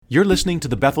You're listening to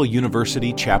the Bethel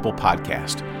University Chapel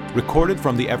Podcast, recorded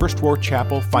from the Everest Roar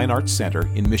Chapel Fine Arts Center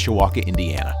in Mishawaka,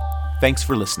 Indiana. Thanks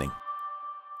for listening.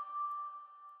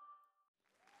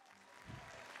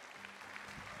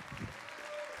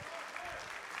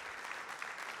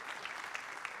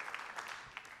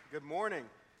 Good morning.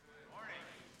 Good morning.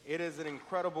 It is an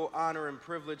incredible honor and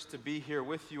privilege to be here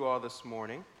with you all this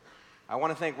morning. I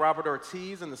want to thank Robert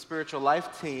Ortiz and the Spiritual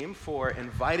Life team for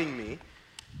inviting me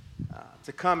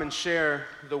to come and share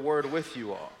the word with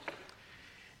you all.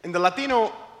 In the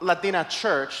Latina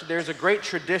church, there's a great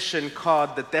tradition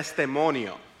called the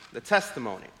testimonio, the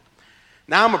testimony.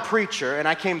 Now I'm a preacher and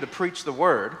I came to preach the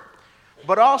word,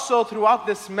 but also throughout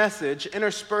this message,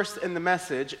 interspersed in the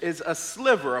message, is a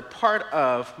sliver, a part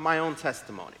of my own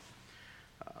testimony.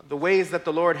 The ways that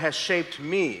the Lord has shaped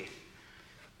me,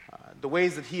 the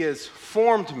ways that He has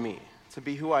formed me to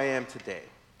be who I am today.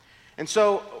 And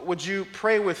so, would you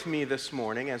pray with me this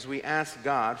morning as we ask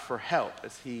God for help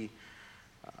as He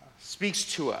speaks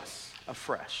to us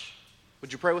afresh?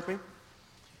 Would you pray with me?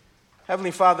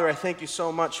 Heavenly Father, I thank you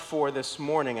so much for this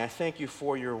morning. I thank you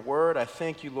for your word. I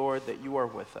thank you, Lord, that you are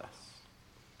with us.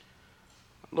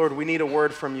 Lord, we need a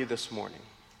word from you this morning.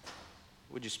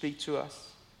 Would you speak to us?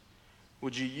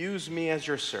 Would you use me as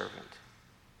your servant?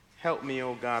 Help me,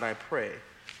 oh God, I pray,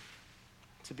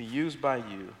 to be used by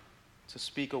you to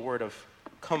speak a word of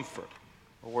comfort,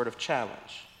 a word of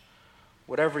challenge,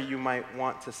 whatever you might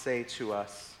want to say to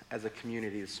us as a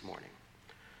community this morning.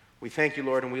 We thank you,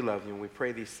 Lord, and we love you, and we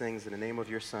pray these things in the name of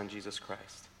your Son, Jesus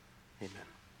Christ. Amen.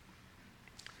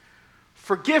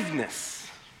 Forgiveness.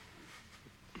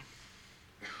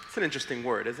 It's an interesting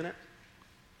word, isn't it?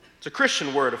 It's a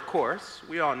Christian word, of course.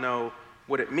 We all know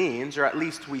what it means, or at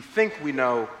least we think we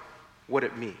know what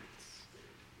it means.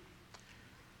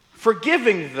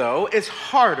 Forgiving, though, is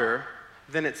harder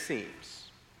than it seems.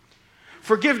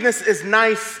 Forgiveness is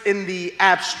nice in the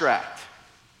abstract,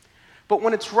 but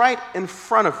when it's right in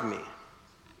front of me,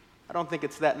 I don't think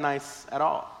it's that nice at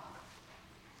all.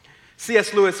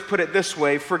 C.S. Lewis put it this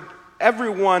way: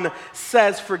 everyone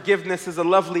says forgiveness is a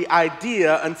lovely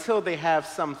idea until they have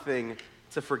something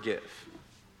to forgive.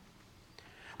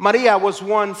 Maria was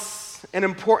once an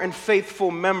important faithful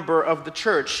member of the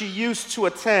church. She used to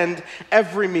attend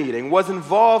every meeting, was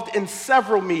involved in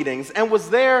several meetings, and was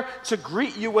there to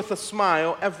greet you with a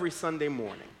smile every Sunday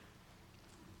morning.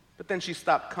 But then she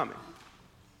stopped coming.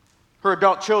 Her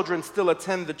adult children still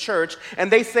attend the church,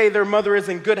 and they say their mother is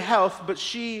in good health, but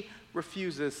she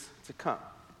refuses to come.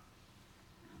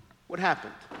 What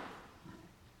happened?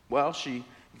 Well, she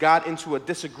got into a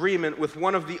disagreement with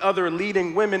one of the other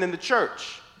leading women in the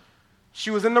church. She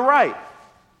was in the right.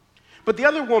 But the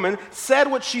other woman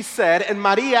said what she said, and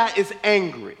Maria is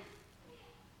angry.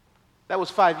 That was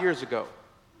 5 years ago.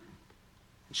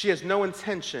 She has no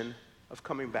intention of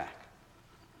coming back.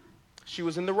 She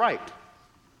was in the right.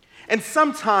 And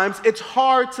sometimes it's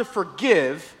hard to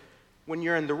forgive when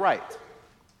you're in the right.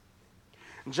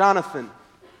 Jonathan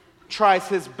tries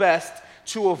his best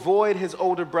to avoid his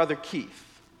older brother Keith.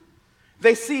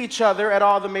 They see each other at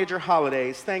all the major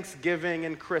holidays, Thanksgiving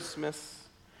and Christmas.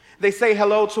 They say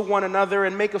hello to one another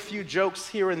and make a few jokes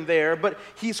here and there, but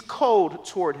he's cold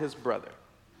toward his brother.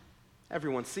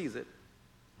 Everyone sees it.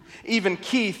 Even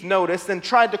Keith noticed and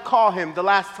tried to call him the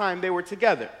last time they were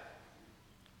together.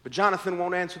 But Jonathan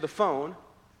won't answer the phone.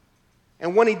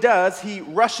 And when he does, he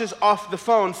rushes off the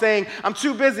phone saying, "I'm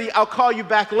too busy, I'll call you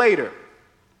back later."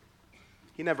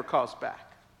 He never calls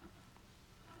back.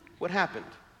 What happened?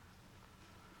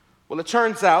 Well, it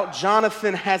turns out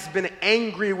Jonathan has been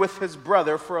angry with his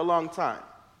brother for a long time.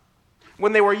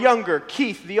 When they were younger,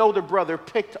 Keith, the older brother,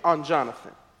 picked on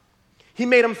Jonathan. He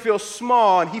made him feel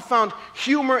small, and he found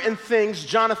humor in things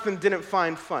Jonathan didn't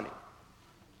find funny.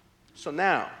 So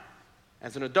now,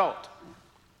 as an adult,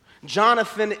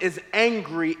 Jonathan is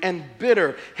angry and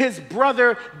bitter. His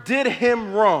brother did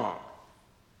him wrong.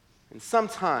 And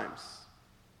sometimes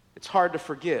it's hard to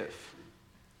forgive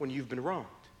when you've been wronged.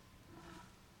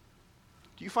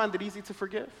 Do you find it easy to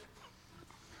forgive?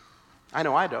 I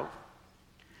know I don't.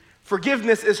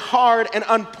 Forgiveness is hard and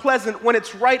unpleasant when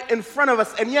it's right in front of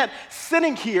us, and yet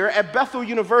sitting here at Bethel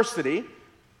University,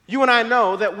 you and I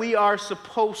know that we are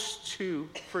supposed to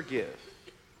forgive.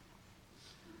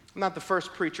 I'm not the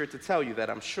first preacher to tell you that,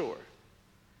 I'm sure.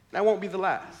 And I won't be the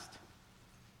last.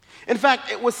 In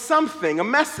fact, it was a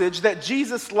message that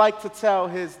Jesus liked to tell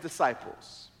his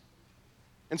disciples.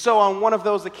 And so on one of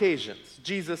those occasions,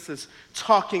 Jesus is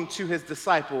talking to his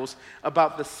disciples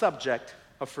about the subject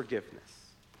of forgiveness.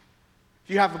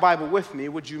 If you have the Bible with me,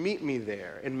 would you meet me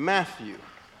there in Matthew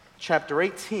chapter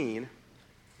 18,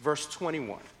 verse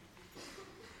 21.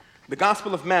 The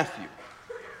Gospel of Matthew,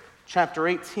 chapter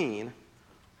 18,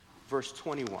 verse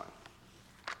 21.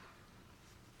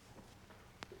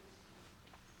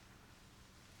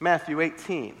 Matthew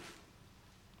 18,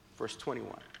 verse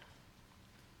 21.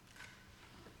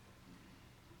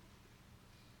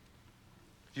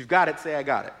 If you've got it, say, I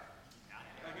got it.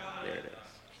 There it is.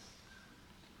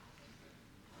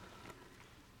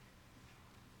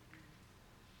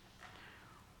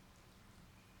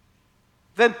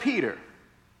 Then Peter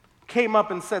came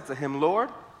up and said to him, Lord,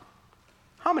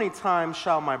 how many times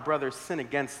shall my brother sin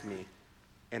against me,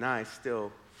 and I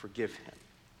still forgive him?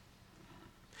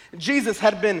 Jesus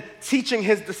had been teaching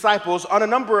his disciples on a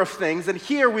number of things, and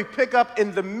here we pick up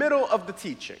in the middle of the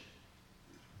teaching,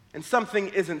 and something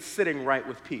isn't sitting right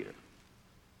with Peter.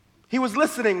 He was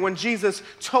listening when Jesus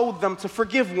told them to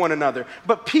forgive one another,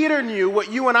 but Peter knew what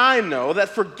you and I know, that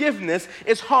forgiveness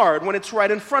is hard when it's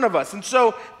right in front of us, and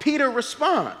so Peter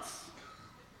responds.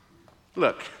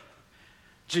 Look,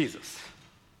 Jesus,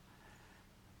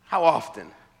 how often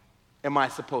am I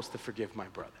supposed to forgive my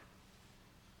brother?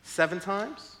 7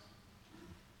 times?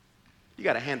 You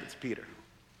got to hand it to Peter.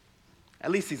 At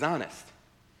least he's honest.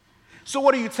 So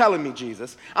what are you telling me,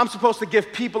 Jesus? I'm supposed to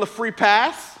give people a free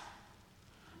pass?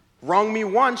 Wrong me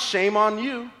once, shame on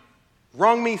you.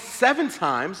 Wrong me 7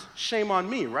 times, shame on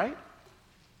me, right?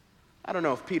 I don't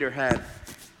know if Peter had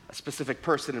a specific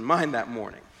person in mind that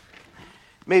morning.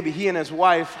 Maybe he and his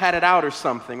wife had it out or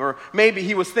something, or maybe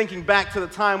he was thinking back to the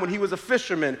time when he was a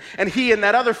fisherman and he and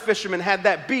that other fisherman had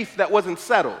that beef that wasn't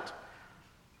settled.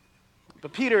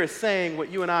 But Peter is saying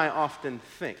what you and I often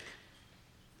think.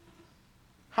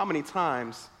 How many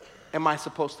times am I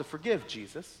supposed to forgive,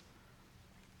 Jesus?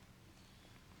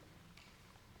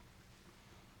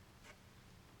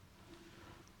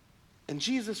 And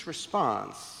Jesus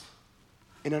responds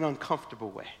in an uncomfortable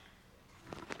way.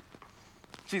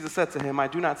 Jesus said to him, I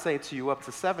do not say to you up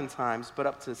to 7 times, but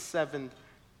up to 70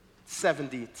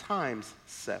 times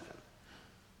 7.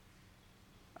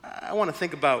 I want to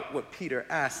think about what Peter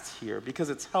asked here because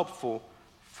it's helpful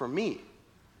for me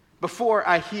before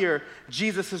I hear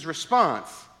Jesus'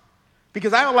 response.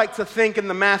 Because I would like to think in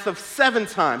the math of 7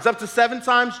 times. Up to 7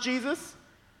 times, Jesus?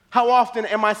 How often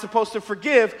am I supposed to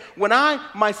forgive when I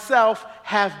myself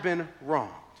have been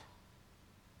wronged?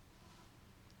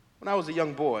 When I was a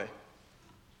young boy,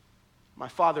 my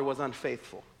father was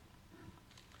unfaithful.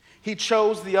 He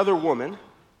chose the other woman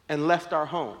and left our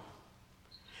home.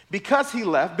 Before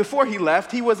he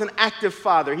left, he was an active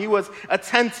father. He was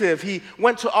attentive. He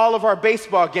went to all of our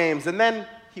baseball games, and then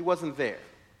he wasn't there.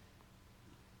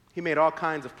 He made all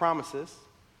kinds of promises.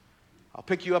 I'll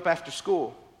pick you up after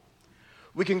school.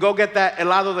 We can go get that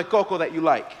helado de coco that you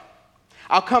like.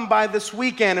 I'll come by this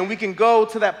weekend, and we can go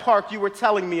to that park you were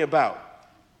telling me about.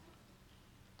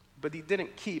 But he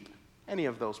didn't keep any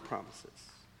of those promises.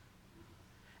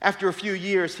 After a few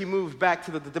years, he moved back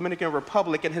to the Dominican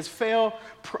Republic, and his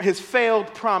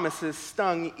failed promises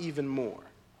stung even more.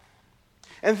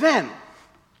 And then,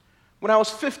 when I was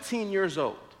 15 years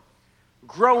old,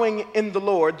 growing in the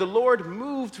Lord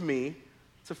moved me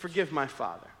to forgive my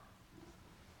father.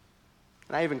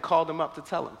 And I even called him up to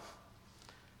tell him.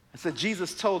 I said,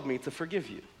 Jesus told me to forgive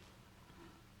you.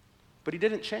 But he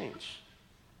didn't change.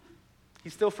 He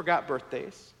still forgot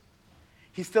birthdays.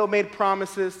 He still made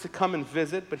promises to come and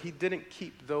visit, but he didn't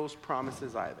keep those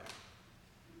promises either.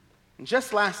 And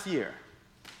just last year,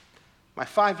 my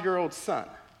 5-year-old son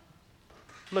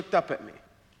looked up at me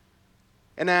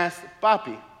and asked,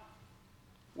 Papi,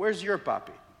 where's your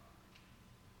papi?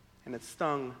 And it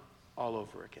stung all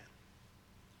over again.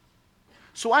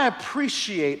 So I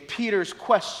appreciate Peter's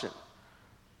question.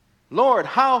 Lord,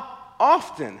 how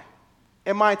often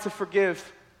am I to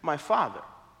forgive my father?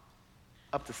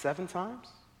 Up to 7 times?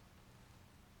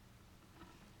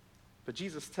 But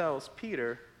Jesus tells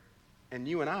Peter and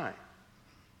you and I,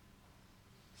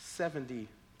 70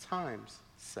 times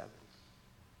 7.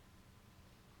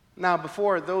 Now,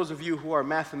 before those of you who are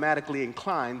mathematically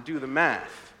inclined do the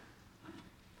math,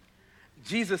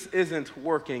 Jesus isn't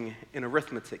working in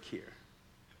arithmetic here.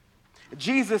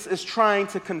 Jesus is trying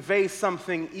to convey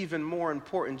something even more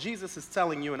important. Jesus is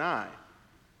telling you and I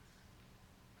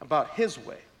about his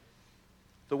way.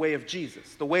 The way of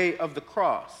Jesus, the way of the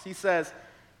cross. He says,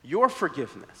 your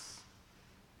forgiveness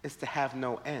is to have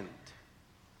no end.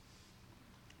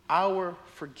 Our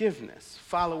forgiveness,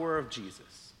 follower of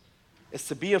Jesus, is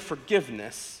to be a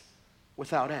forgiveness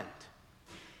without end.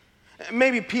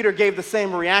 Maybe Peter gave the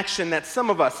same reaction that some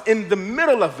of us in the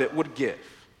middle of it would give.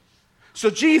 So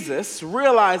Jesus,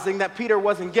 realizing that Peter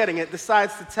wasn't getting it,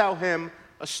 decides to tell him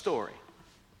a story,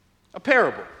 a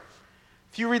parable.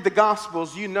 If you read the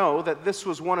Gospels, you know that this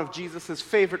was one of Jesus'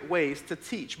 favorite ways to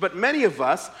teach. But many of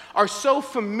us are so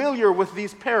familiar with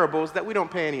these parables that we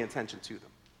don't pay any attention to them.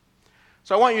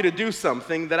 So I want you to do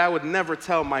something that I would never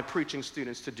tell my preaching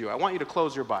students to do. I want you to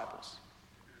close your Bibles.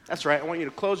 That's right, I want you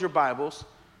to close your Bibles,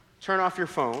 turn off your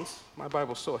phones. My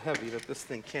Bible's so heavy that this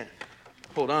thing can't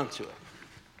hold on to it.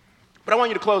 But I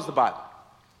want you to close the Bible.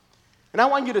 And I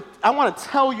want to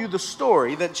tell you the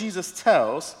story that Jesus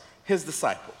tells his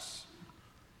disciples.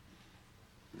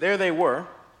 There they were,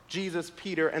 Jesus,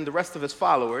 Peter, and the rest of his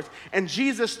followers, and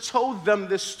Jesus told them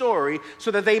this story so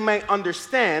that they might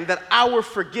understand that our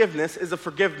forgiveness is a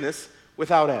forgiveness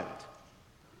without end.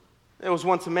 There was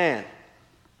once a man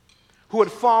who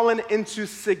had fallen into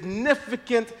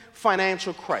significant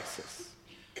financial crisis.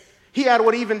 He had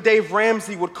what even Dave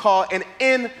Ramsey would call an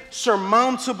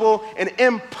insurmountable and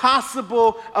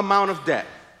impossible amount of debt.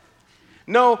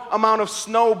 No amount of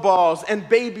snowballs and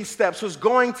baby steps was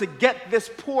going to get this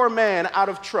poor man out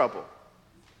of trouble.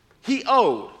 He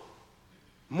owed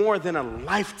more than a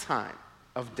lifetime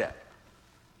of debt.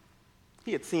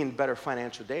 He had seen better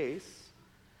financial days.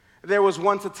 There was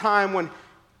once a time when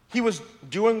he was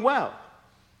doing well.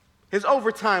 His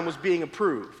overtime was being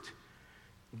approved.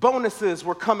 Bonuses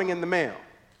were coming in the mail.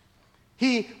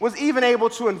 He was even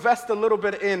able to invest a little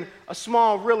bit in a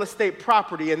small real estate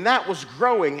property, and that was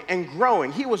growing and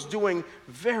growing. He was doing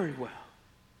very well.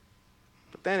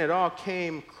 But then it all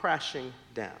came crashing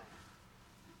down.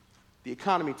 The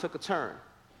economy took a turn.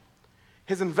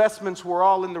 His investments were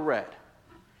all in the red.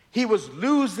 He was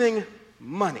losing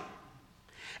money.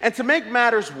 And to make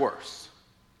matters worse,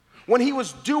 when he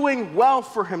was doing well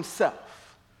for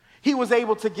himself, he was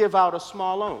able to give out a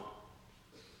small loan.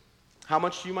 How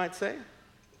much, you might say?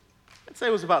 I'd say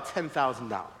it was about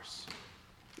 $10,000.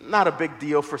 Not a big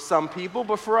deal for some people,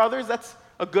 but for others, that's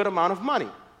a good amount of money.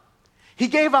 He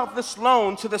gave out this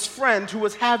loan to this friend who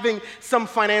was having some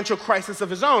financial crisis of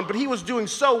his own, but he was doing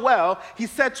so well, he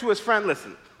said to his friend,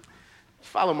 listen,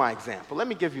 follow my example. Let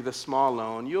me give you this small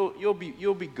loan. You'll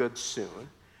be good soon.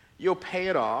 You'll pay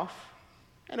it off,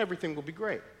 and everything will be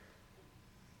great.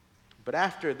 But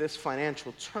after this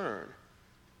financial turn,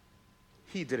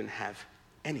 he didn't have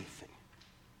anything.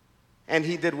 And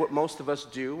he did what most of us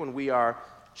do when we are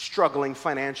struggling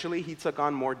financially. He took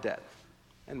on more debt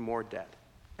and more debt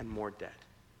and more debt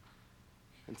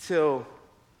until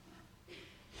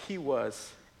he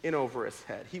was in over his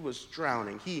head. He was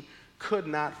drowning. He could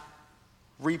not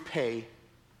repay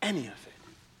any of it.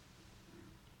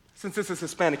 Since this is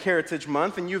Hispanic Heritage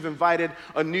Month and you've invited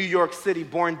a New York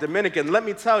City-born Dominican, let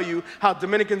me tell you how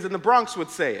Dominicans in the Bronx would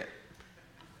say it.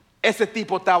 Ese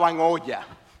tipo estaba en olla.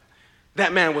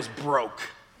 That man was broke.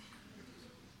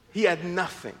 He had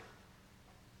nothing.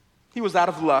 He was out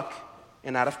of luck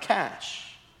and out of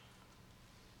cash.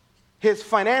 His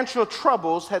financial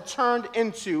troubles had turned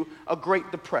into a Great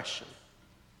Depression.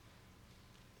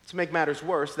 To make matters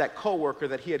worse, that coworker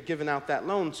that he had given out that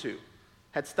loan to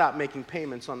had stopped making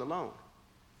payments on the loan.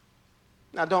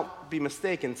 Now, don't be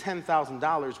mistaken,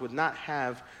 $10,000 would not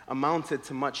have amounted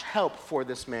to much help for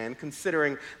this man,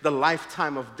 considering the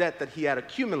lifetime of debt that he had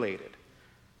accumulated.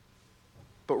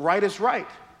 But right is right.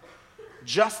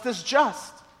 Just is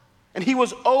just. And he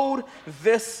was owed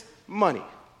this money.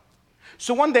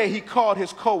 So one day he called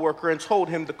his coworker and told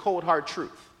him the cold, hard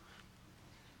truth.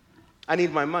 I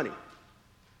need my money.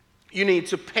 You need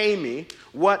to pay me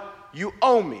what you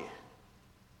owe me.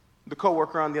 The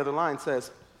coworker on the other line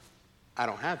says, I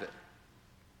don't have it.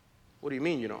 What do you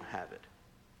mean you don't have it?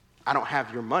 I don't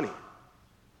have your money.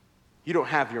 You don't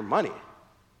have your money.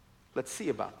 Let's see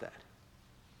about that.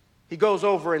 He goes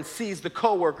over and sees the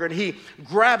coworker and he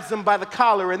grabs him by the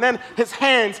collar and then his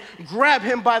hands grab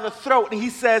him by the throat and he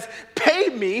says, pay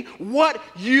me what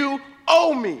you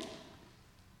owe me.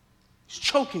 He's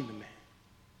choking the man.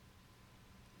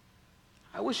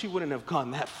 I wish he wouldn't have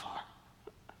gone that far.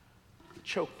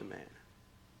 Choke the man.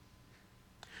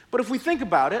 But if we think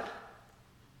about it,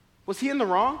 was he in the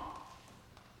wrong?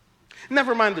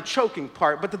 Never mind the choking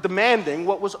part, but the demanding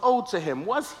what was owed to him.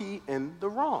 Was he in the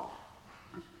wrong?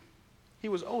 He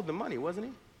was owed the money, wasn't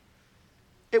he?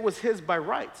 It was his by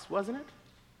rights, wasn't it?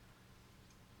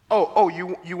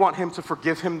 You want him to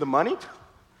forgive him the money?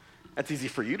 That's easy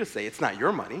for you to say. It's not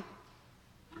your money.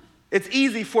 It's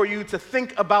easy for you to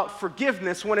think about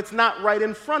forgiveness when it's not right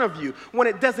in front of you, when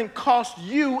it doesn't cost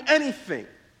you anything.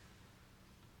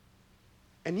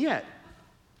 And yet,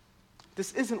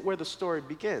 this isn't where the story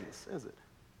begins, is it?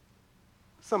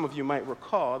 Some of you might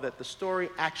recall that the story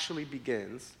actually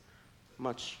begins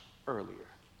much earlier.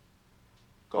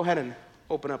 Go ahead and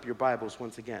open up your Bibles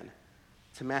once again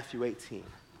to Matthew 18.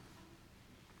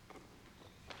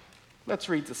 Let's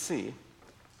read to see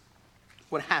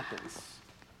what happens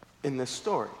in this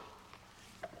story.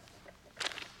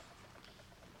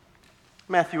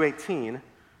 Matthew 18,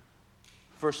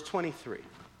 verse 23.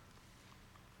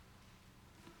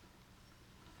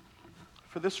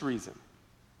 For this reason,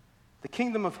 the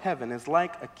kingdom of heaven is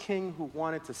like a king who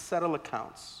wanted to settle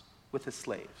accounts with his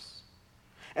slaves.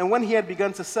 And when he had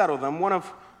begun to settle them, one of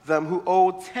them who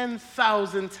owed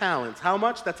 10,000 talents, how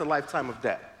much? That's a lifetime of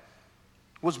debt,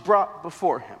 was brought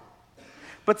before him.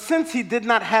 But since he did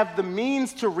not have the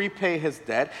means to repay his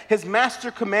debt, his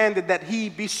master commanded that he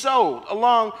be sold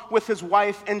along with his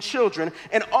wife and children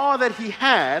and all that he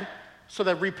had so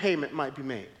that repayment might be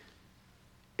made.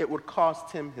 It would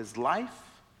cost him his life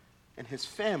and his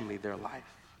family their life.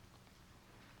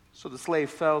 So the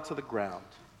slave fell to the ground,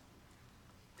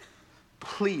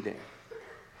 pleading,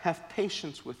 "Have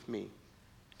patience with me,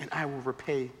 and I will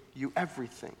repay you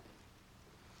everything."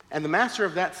 And the master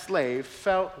of that slave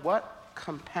felt what?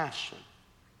 Compassion.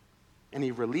 And he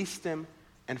released him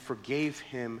and forgave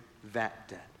him that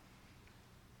debt.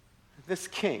 This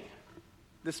king,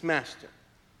 this master,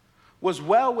 was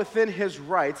well within his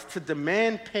rights to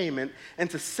demand payment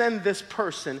and to send this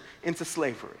person into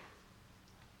slavery.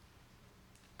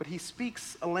 But he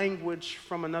speaks a language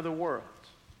from another world.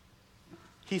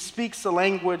 He speaks a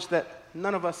language that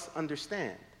none of us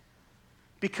understand.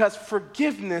 Because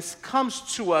forgiveness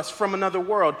comes to us from another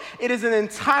world. It is an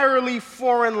entirely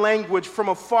foreign language from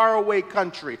a faraway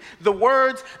country. The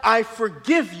words, "I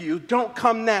forgive you," don't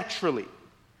come naturally.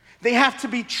 They have to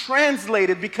be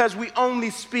translated because we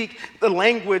only speak the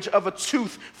language of a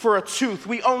tooth for a tooth.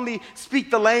 We only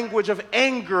speak the language of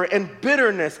anger and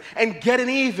bitterness and getting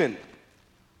even.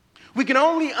 We can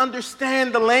only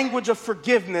understand the language of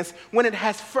forgiveness when it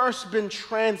has first been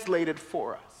translated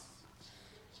for us.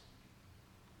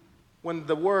 When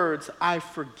the words, "I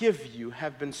forgive you,"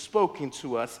 have been spoken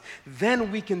to us,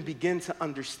 then we can begin to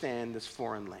understand this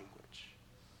foreign language.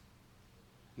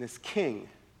 And this king,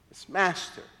 this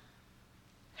master,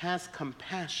 has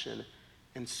compassion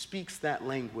and speaks that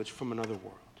language from another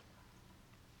world.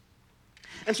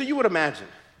 And so you would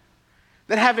imagine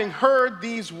that having heard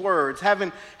these words,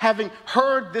 having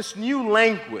heard this new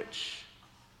language,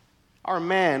 our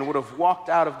man would have walked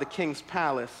out of the king's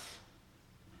palace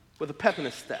with a pep in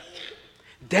his step,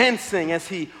 dancing as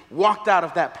he walked out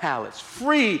of that palace,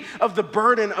 free of the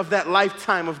burden of that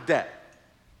lifetime of debt.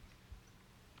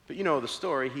 But you know the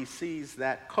story. He sees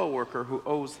that coworker who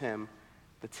owes him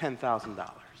the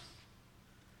 $10,000.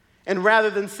 And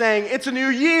rather than saying, "It's a new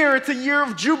year, it's a year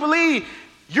of jubilee,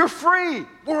 you're free,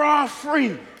 we're all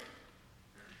free,"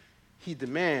 he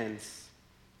demands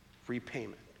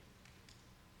repayment.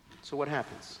 So what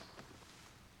happens?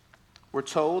 We're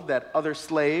told that other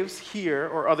slaves hear,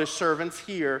 or other servants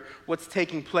hear what's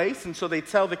taking place, and so they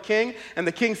tell the king, and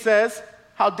the king says,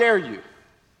 "How dare you?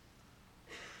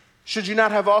 Should you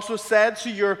not have also said to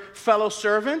your fellow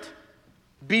servant,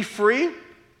 'Be free'?"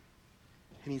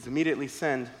 And he's immediately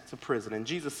sent to prison. And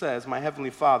Jesus says, "My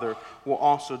heavenly Father will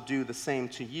also do the same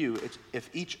to you if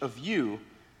each of you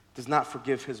does not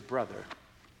forgive his brother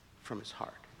from his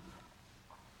heart."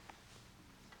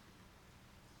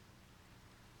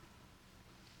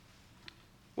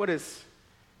 What is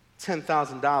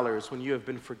 $10,000 when you have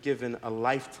been forgiven a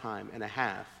lifetime and a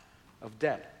half of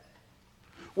debt?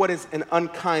 What is an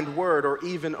unkind word or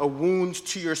even a wound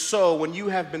to your soul when you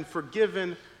have been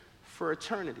forgiven for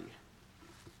eternity?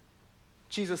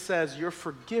 Jesus says your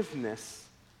forgiveness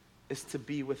is to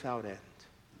be without end.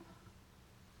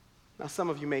 Now, some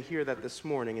of you may hear that this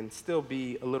morning and still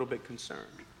be a little bit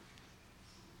concerned,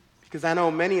 because I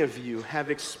know many of you have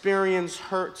experienced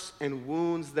hurts and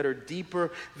wounds that are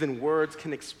deeper than words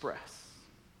can express.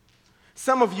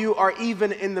 Some of you are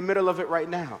even in the middle of it right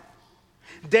now,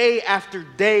 day after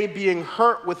day being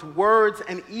hurt with words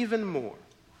and even more.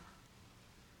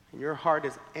 And your heart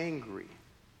is angry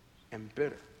and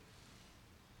bitter.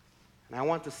 And I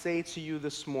want to say to you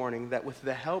this morning that with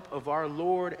the help of our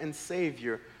Lord and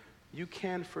Savior, you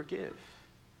can forgive.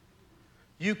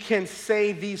 You can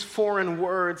say these foreign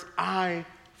words, "I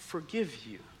forgive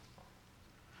you."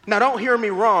 Now, don't hear me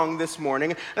wrong this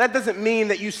morning. That doesn't mean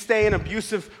that you stay in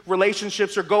abusive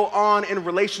relationships or go on in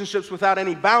relationships without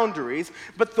any boundaries.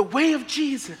 But the way of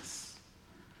Jesus,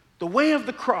 the way of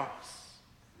the cross,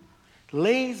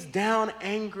 lays down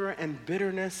anger and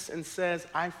bitterness and says,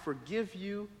 "I forgive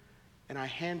you and I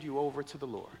hand you over to the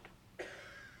Lord.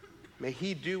 May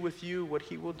he do with you what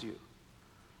he will do.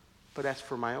 But as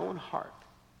for my own heart,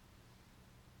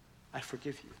 I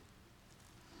forgive you."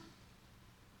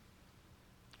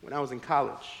 When I was in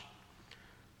college,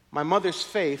 my mother's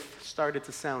faith started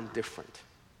to sound different.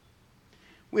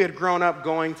 We had grown up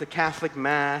going to Catholic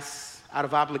Mass out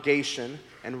of obligation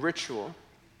and ritual.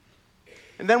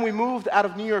 And then we moved out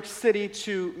of New York City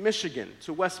to Michigan,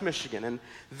 to West Michigan. And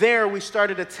there we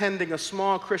started attending a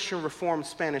small Christian Reformed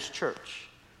Spanish church.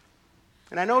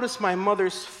 And I noticed my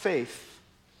mother's faith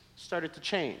started to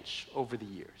change over the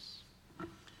years.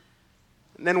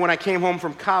 And then when I came home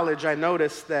from college, I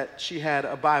noticed that she had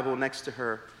a Bible next to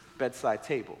her bedside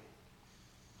table.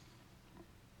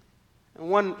 And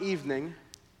one evening,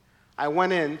 I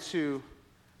went in to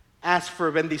ask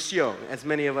for bendición, as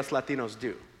many of us Latinos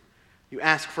do. You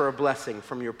ask for a blessing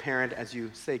from your parent as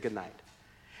you say goodnight.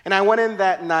 And I went in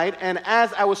that night, and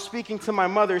as I was speaking to my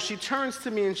mother, she turns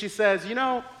to me and she says, "You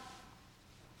know,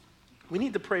 we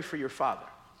need to pray for your father.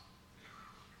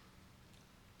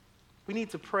 We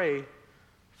need to pray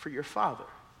for your father."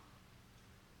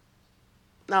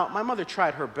 Now, my mother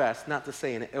tried her best not to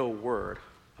say an ill word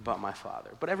about my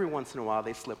father, but every once in a while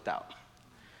they slipped out.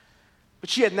 But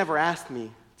she had never asked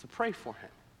me to pray for him.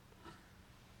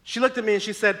 She looked at me and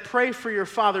she said, "Pray for your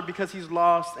father because he's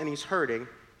lost and he's hurting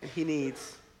and he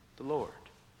needs the Lord."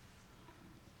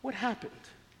 What happened?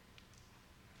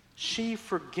 She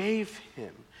forgave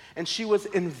him, and she was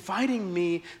inviting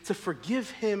me to forgive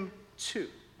him too.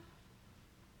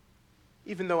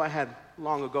 Even though I had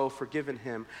long ago forgiven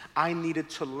him, I needed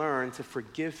to learn to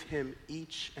forgive him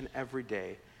each and every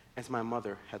day, as my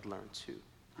mother had learned too.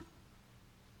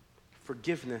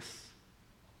 Forgiveness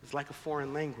is like a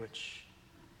foreign language.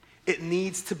 It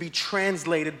needs to be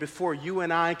translated before you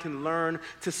and I can learn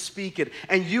to speak it.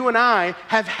 And you and I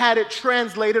have had it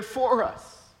translated for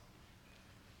us.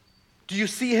 Do you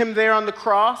see him there on the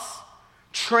cross,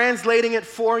 translating it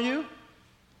for you?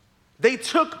 They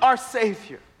took our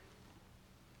Savior.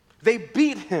 They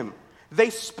beat him. They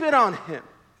spit on him.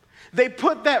 They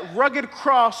put that rugged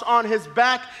cross on his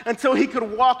back until he could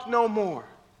walk no more.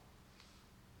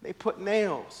 They put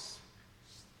nails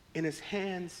in his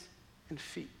hands and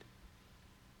feet.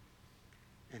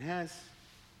 And as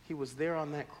he was there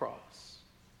on that cross,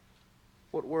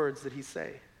 what words did he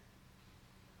say?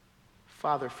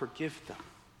 "Father, forgive them,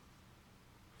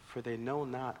 for they know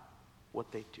not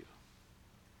what they do."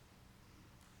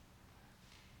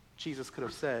 Jesus could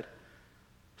have said,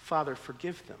 "Father,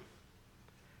 forgive them,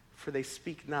 for they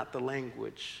speak not the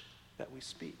language that we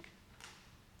speak."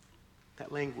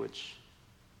 That language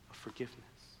of forgiveness.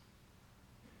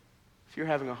 If you're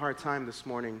having a hard time this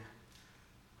morning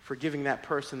forgiving that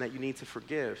person that you need to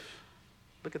forgive,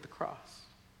 look at the cross.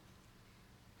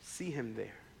 See him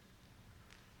there.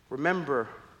 Remember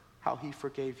how he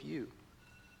forgave you.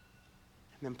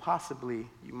 And then possibly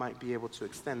you might be able to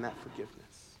extend that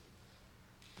forgiveness.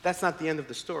 But that's not the end of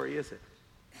the story, is it?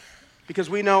 Because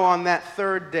we know on that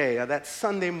third day, that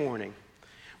Sunday morning,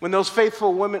 when those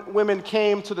faithful women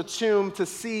came to the tomb to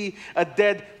see a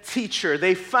dead teacher,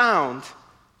 they found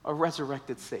a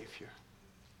resurrected Savior.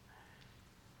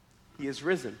 He is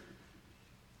risen.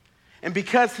 And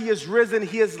because he is risen,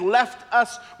 he has left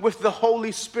us with the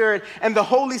Holy Spirit. And the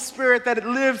Holy Spirit that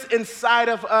lives inside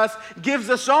of us gives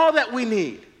us all that we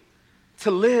need to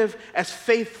live as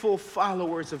faithful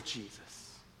followers of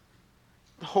Jesus.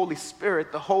 The Holy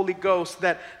Spirit, the Holy Ghost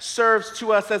that serves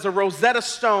to us as a Rosetta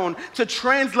Stone to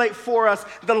translate for us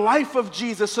the life of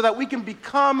Jesus so that we can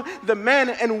become the men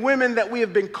and women that we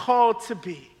have been called to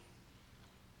be.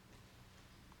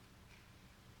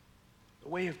 The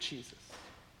way of Jesus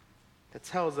that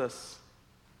tells us,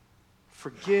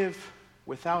 forgive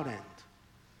without end,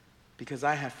 because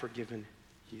I have forgiven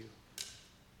you.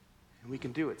 And we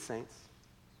can do it, saints.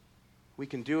 We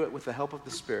can do it with the help of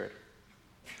the Spirit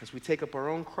as we take up our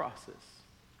own crosses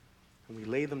and we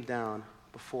lay them down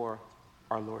before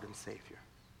our Lord and Savior.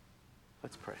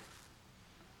 Let's pray.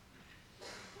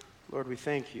 Lord, we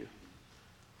thank you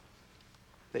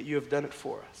that you have done it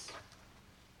for us.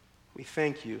 We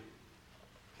thank you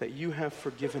that you have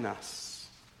forgiven us.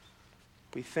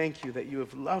 We thank you that you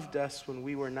have loved us when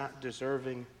we were not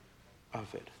deserving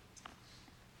of it.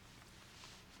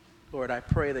 Lord, I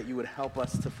pray that you would help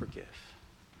us to forgive.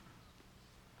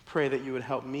 Pray that you would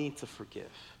help me to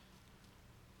forgive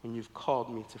when you've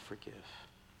called me to forgive.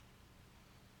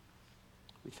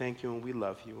 We thank you and we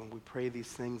love you, and we pray these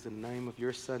things in the name of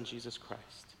your Son, Jesus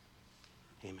Christ.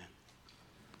 Amen.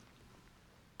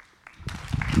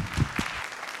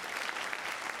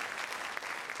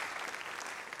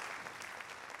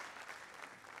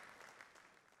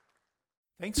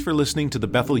 Thanks for listening to the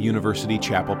Bethel University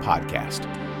Chapel podcast.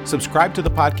 Subscribe to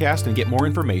the podcast and get more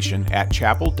information at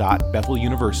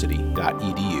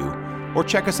chapel.betheluniversity.edu, or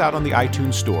check us out on the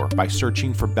iTunes Store by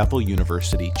searching for Bethel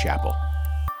University Chapel.